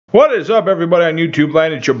What is up, everybody on YouTube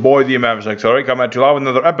land? It's your boy, the MFX. Coming at you live with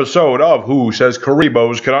another episode of Who Says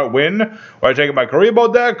Kuribohs Cannot Win, where I take my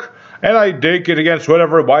Kuriboh deck and I take it against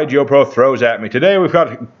whatever YGO Pro throws at me. Today we've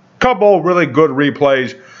got a couple really good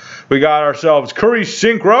replays. We got ourselves Kuri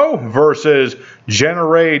Synchro versus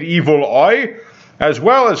Generaid Evil Eye, as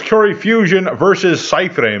well as Kuri Fusion versus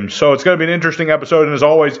Psyframes. So it's going to be an interesting episode, and as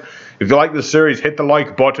always, if you like this series, hit the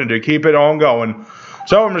like button to keep it on going.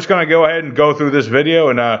 So I'm just going to go ahead and go through this video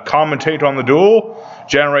and commentate on the duel.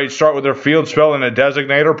 Generaid start with their field spell and a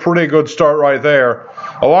designator. Pretty good start right there.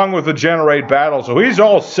 Along with the Generaid battle. So he's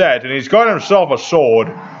all set, and he's got himself a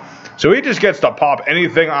sword. So he just gets to pop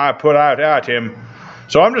anything I put out at him.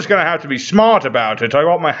 So I'm just going to have to be smart about it. I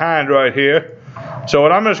got my hand right here. So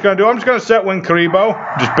what I'm just going to do, I'm just going to set win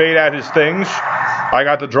Kuriboh. Just bait at his things. I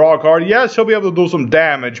got the draw card. Yes, he'll be able to do some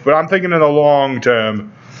damage, but I'm thinking in the long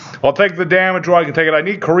term. I'll take the damage where I can take it. I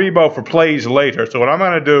need Kuriboh for plays later. So what I'm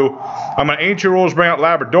going to do, I'm going to Ancient Rules, bring out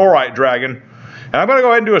Labradorite Dragon. And I'm going to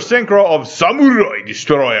go ahead and do a Synchro of Samurai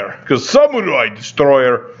Destroyer. Because Samurai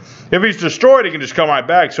Destroyer, if he's destroyed, he can just come right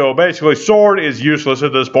back. So basically, sword is useless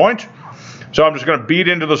at this point. So I'm just going to beat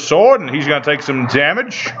into the sword, and he's going to take some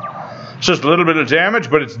damage. It's just a little bit of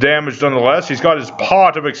damage, but it's damage nonetheless. He's got his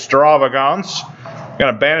Pot of Extravagance.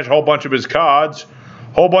 Going to banish a whole bunch of his cards.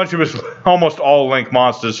 Whole bunch of his, almost all Link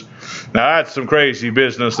monsters. Now that's some crazy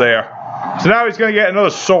business there. So now he's going to get another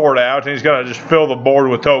sword out, and he's going to just fill the board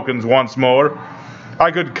with tokens once more.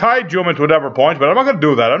 I could kaiju him at whatever point, but I'm not going to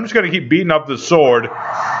do that. I'm just going to keep beating up the sword,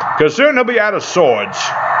 because soon he'll be out of swords.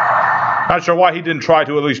 Not sure why he didn't try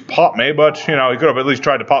to at least pop me, but, you know, he could have at least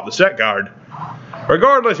tried to pop the set card.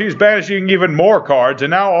 Regardless, he's banishing even more cards,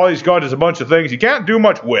 and now all he's got is a bunch of things he can't do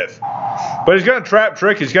much with. But he's going to Trap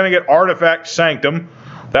Trick, he's going to get Artifact Sanctum.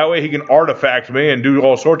 That way he can artifact me and do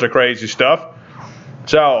all sorts of crazy stuff.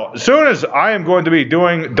 So, as soon as I am going to be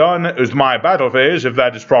done with my battle phase, if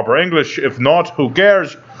that is proper English, if not, who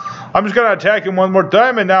cares? I'm just going to attack him one more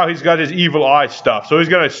time, and now he's got his Evil Eye stuff. So he's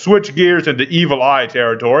going to switch gears into Evil Eye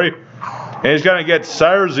territory. And he's going to get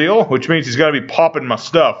Sire Zeal, which means he's going to be popping my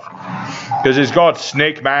stuff. Because he's got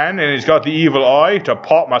Snake Man, and he's got the Evil Eye to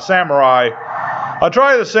pop my Samurai. I'll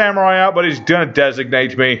try the Samurai out, but he's going to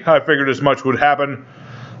designate me. I figured as much would happen.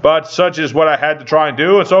 But such is what I had to try and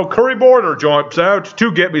do. And so Kuriboh jumps out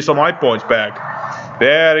to get me some life points back.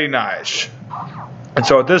 Very nice. And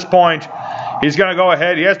so at this point, he's going to go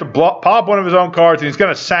ahead. He has to pop one of his own cards, and he's going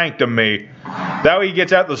to Sanctum me. That way he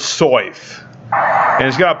gets out the Scythe. And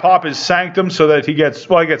he's going to pop his Sanctum so that he gets,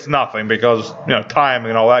 well, he gets nothing because, you know, timing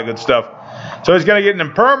and all that good stuff. So he's going to get an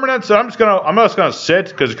Impermanence, and I'm just going to sit,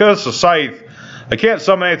 because it's a Scythe. I can't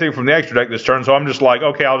summon anything from the extra deck this turn, so I'm just like,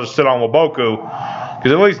 okay, I'll just sit on Waboku.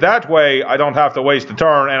 Because at least that way, I don't have to waste a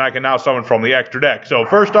turn, and I can now summon from the extra deck. So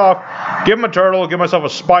first off, give him a turtle, give myself a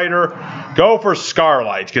spider, go for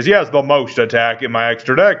Scarlight, because he has the most attack in my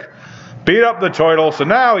extra deck. Beat up the turtle, so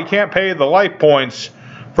now he can't pay the life points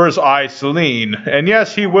for his Celine. And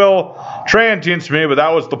yes, he will transience me, but that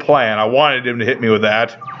was the plan. I wanted him to hit me with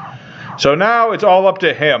that. So now it's all up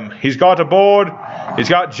to him. He's got a board, he's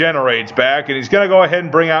got Generaids back, and he's going to go ahead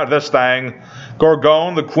and bring out this thing.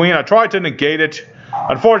 Gorgon, the Queen. I tried to negate it.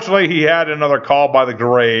 Unfortunately, he had another call by the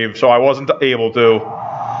grave, so I wasn't able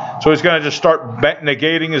to. So he's going to just start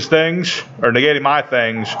negating his things, or negating my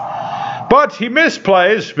things. But he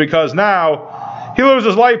misplays, because now he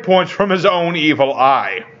loses life points from his own Evil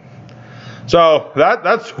Eye. So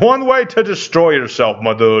that's one way to destroy yourself,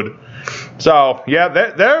 my dude. So, yeah,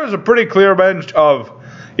 there is a pretty clear bench of,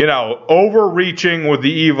 you know, overreaching with the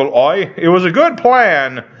Evil Eye. It was a good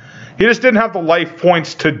plan. He just didn't have the life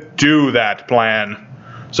points to do that plan.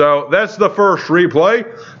 So, that's the first replay.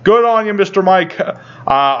 Good on you, Mr. Mike.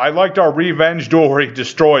 I liked our revenge duel where he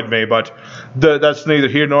destroyed me, but that's neither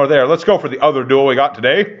here nor there. Let's go for the other duel we got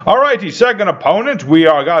today. Alrighty, second opponent. We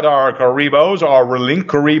got our Kuribohs, our Relink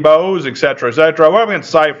Kuribohs, etc., etc. We're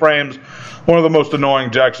against Psyframes, one of the most annoying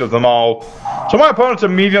decks of them all. So my opponent's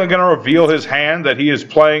immediately going to reveal his hand that he is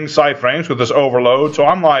playing Psyframes with this overload. So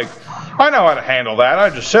I'm like, I know how to handle that. I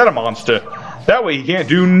just set a monster. That way he can't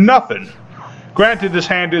do nothing. Granted, this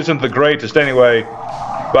hand isn't the greatest anyway.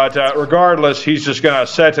 But regardless, he's just going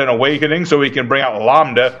to set an Awakening so he can bring out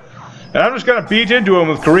Lambda. And I'm just going to beat into him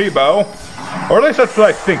with Kuriboh. Or at least that's what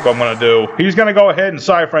I think I'm going to do. He's going to go ahead and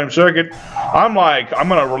Psyframe Circuit. I'm like, I'm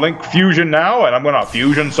going to Relink Fusion now, and I'm going to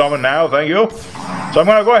Fusion Summon now, thank you. So I'm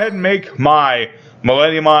going to go ahead and make my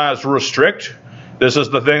Millenniumized Restrict. This is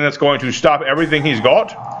the thing that's going to stop everything he's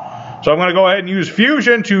got. So I'm going to go ahead and use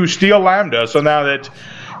Fusion to steal Lambda, so now that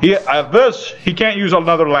he can't use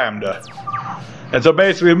another Lambda. And so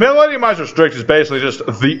basically, Millenniumizer Strict is basically just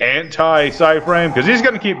the anti-Psyframe, because he's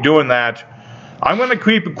going to keep doing that. I'm going to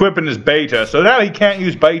keep equipping his beta, so now he can't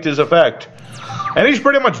use beta's effect. And he's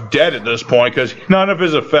pretty much dead at this point, because none of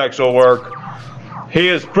his effects will work. He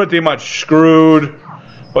is pretty much screwed.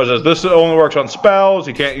 This only works on spells.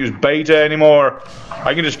 He can't use beta anymore.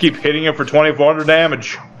 I can just keep hitting him for 2400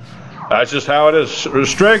 damage. That's just how it is.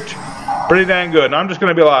 Restrict, pretty dang good. And I'm just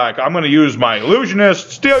going to be like, I'm going to use my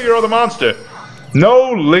Illusionist, steal your other monster.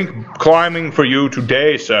 No link climbing for you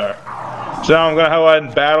today, sir. So now I'm going to go ahead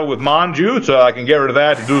and battle with Manju, so I can get rid of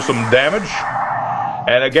that to do some damage.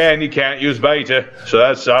 And again, you can't use beta. So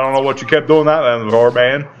that's, I don't know what you kept doing that then for,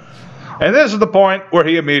 man. And this is the point where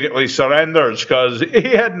he immediately surrenders, because he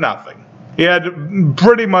had nothing. He had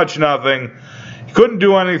pretty much nothing. He couldn't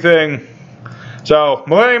do anything. So,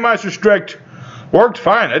 Millenniumizer Strict worked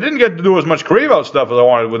fine. I didn't get to do as much Kuriboh stuff as I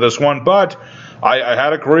wanted with this one, but I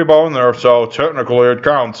had a Kuriboh in there, so technically it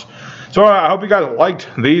counts. So I hope you guys liked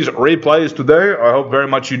these replays today. I hope very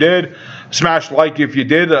much you did. Smash like if you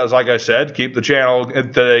did, as like I said, keep the channel,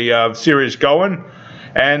 the series going.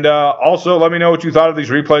 And also, let me know what you thought of these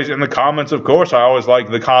replays in the comments, of course. I always like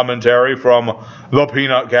the commentary from the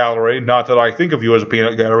Peanut Gallery. Not that I think of you as a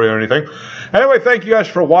Peanut Gallery or anything. Anyway, thank you guys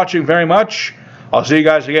for watching very much. I'll see you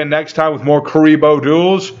guys again next time with more Kuriboh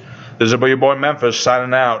duels. This is your boy Memphis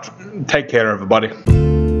signing out. Take care, everybody.